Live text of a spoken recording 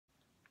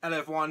Hello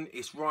everyone,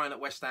 it's Ryan at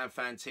West Ham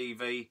Fan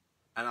TV,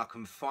 and I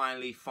can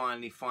finally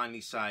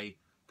say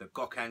that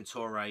Gokhan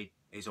Toure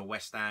is a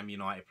West Ham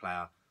United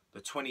player.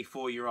 The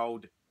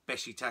 24-year-old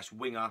Besiktas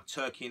winger,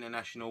 Turkey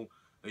international,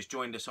 has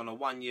joined us on a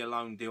one-year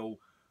loan deal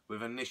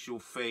with an initial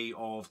fee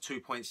of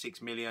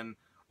 2.6 million,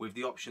 with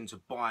the option to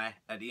buy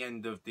at the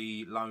end of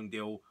the loan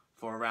deal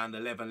for around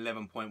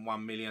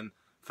 11.1 million.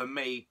 For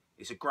me,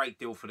 it's a great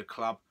deal for the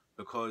club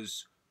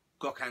because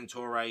Gokhan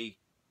Toure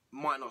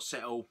might not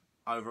settle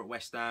over at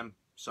West Ham.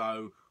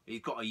 So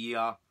he's got a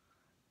year,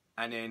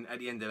 and then at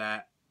the end of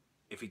that,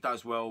 if he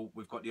does well,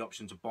 we've got the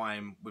option to buy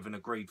him with an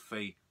agreed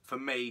fee. For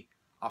me,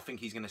 I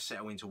think he's going to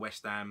settle into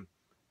West Ham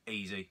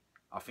easy.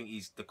 I think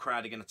the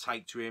crowd are going to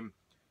take to him.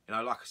 You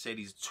know, like I said,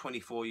 he's a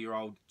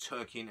 24-year-old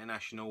Turkey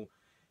international.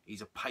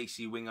 He's a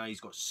pacey winger.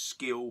 He's got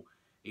skill.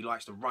 He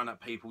likes to run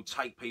at people,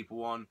 take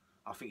people on.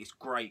 I think it's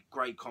great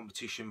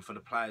competition for the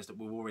players that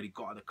we've already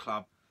got at the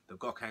club. The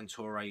Gokhan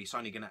Toure, it's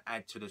only going to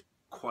add to the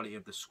quality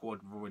of the squad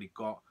we've already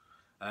got.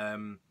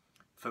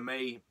 For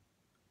me,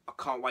 I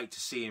can't wait to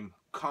see him.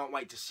 Can't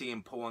wait to see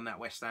him pull on that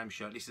West Ham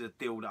shirt. This is a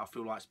deal that I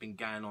feel like it's been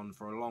going on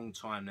for a long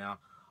time now.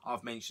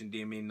 I've mentioned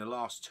him in the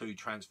last two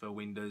transfer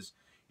windows.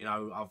 You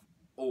know, I've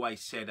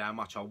always said how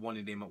much I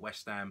wanted him at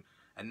West Ham,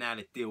 and now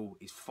the deal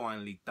is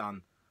finally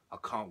done. I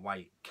can't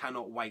wait.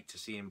 Cannot wait to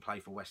see him play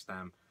for West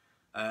Ham.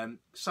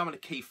 Some of the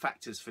key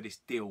factors for this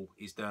deal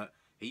is that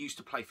he used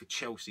to play for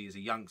Chelsea as a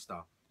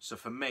youngster. So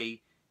for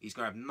me, he's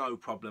going to have no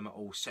problem at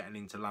all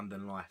settling into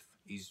London life.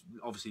 He's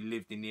obviously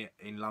lived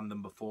in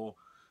London before,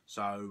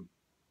 so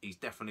he's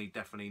definitely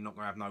not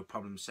going to have no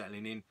problem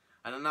settling in.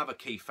 And another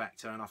key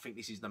factor, and I think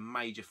this is the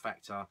major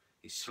factor,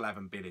 is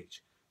Slaven Bilic.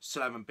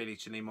 Slaven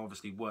Bilic and him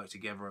obviously work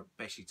together at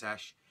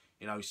Besiktas.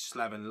 You know,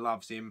 Slaven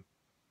loves him.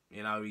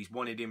 You know, he's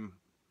wanted him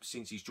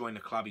since he's joined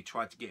the club. He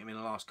tried to get him in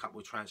the last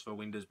couple of transfer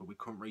windows, but we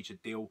couldn't reach a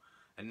deal.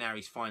 And now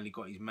he's finally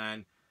got his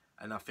man.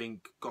 And I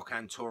think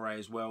Gokhan Toure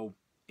as well,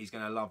 he's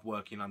going to love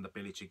working under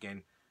Bilic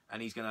again.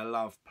 And he's going to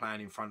love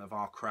playing in front of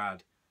our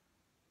crowd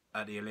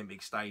at the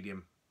Olympic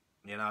Stadium.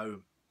 You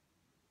know,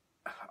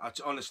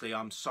 honestly,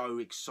 I'm so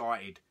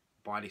excited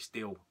by this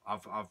deal.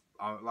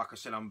 Like I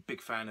said, I'm a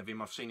big fan of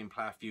him. I've seen him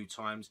play a few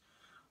times.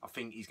 I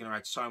think he's going to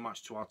add so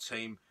much to our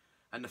team.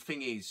 And the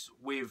thing is,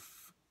 with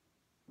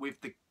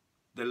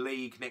the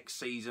league next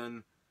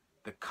season,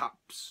 the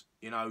cups,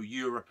 you know,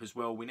 Europe as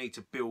well, we need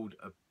to build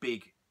a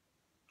big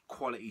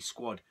quality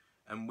squad.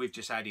 And we've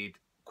just added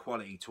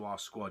quality to our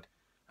squad.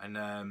 And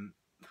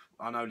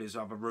I know there's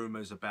other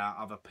rumours about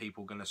other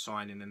people going to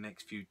sign in the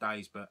next few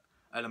days, but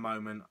at the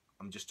moment,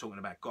 I'm just talking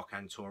about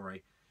Gokhan Toure.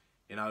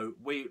 You know,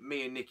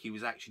 me and Nicky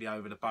was actually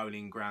over the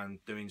bowling ground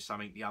doing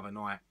something the other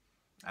night,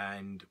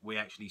 and we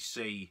actually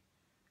see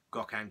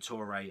Gokhan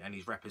Toure and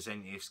his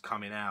representatives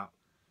coming out.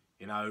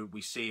 You know,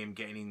 we see him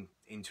getting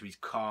into his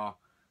car.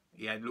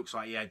 It looks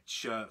like he had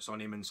shirts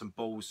on him and some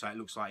balls, so it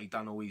looks like he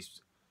done all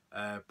his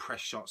press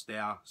shots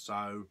there.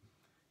 So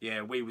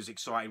yeah, we was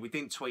excited. We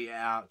didn't tweet it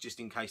out just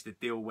in case the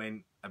deal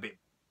went a bit,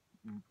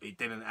 it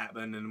didn't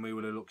happen and we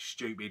would have looked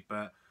stupid.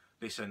 But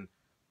listen,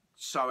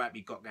 so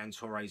happy Gokhan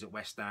Toure's at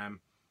West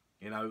Ham.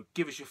 You know,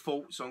 give us your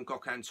thoughts on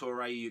Gokhan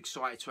Toure. Are you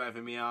excited to have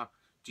him here?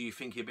 Do you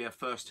think he'll be a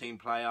first team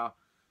player?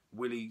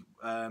 Will he,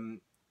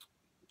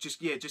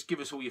 just give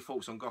us all your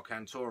thoughts on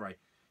Gokhan Toure.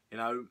 You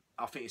know,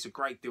 I think it's a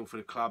great deal for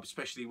the club,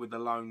 especially with the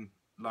loan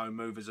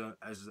move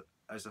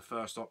as a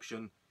first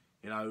option.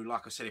 You know,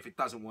 like I said, if it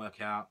doesn't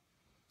work out,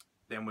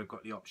 then we've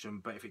got the option.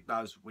 But if it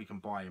does, we can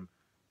buy him.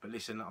 But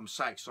listen, I'm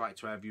so excited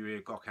to have you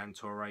here, Gokhan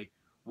Toure.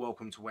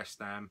 Welcome to West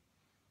Ham.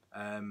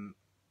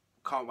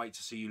 Can't wait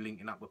to see you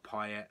linking up with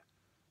Payet.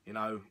 You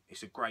know,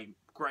 it's a great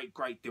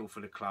deal for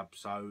the club.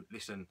 So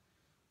listen,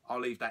 I'll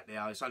leave that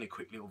there. It's only a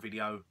quick little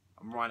video.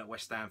 I'm Ryan at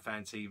West Ham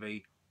Fan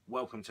TV.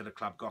 Welcome to the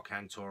club,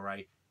 Gokhan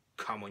Toure.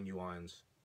 Come on, you Irons.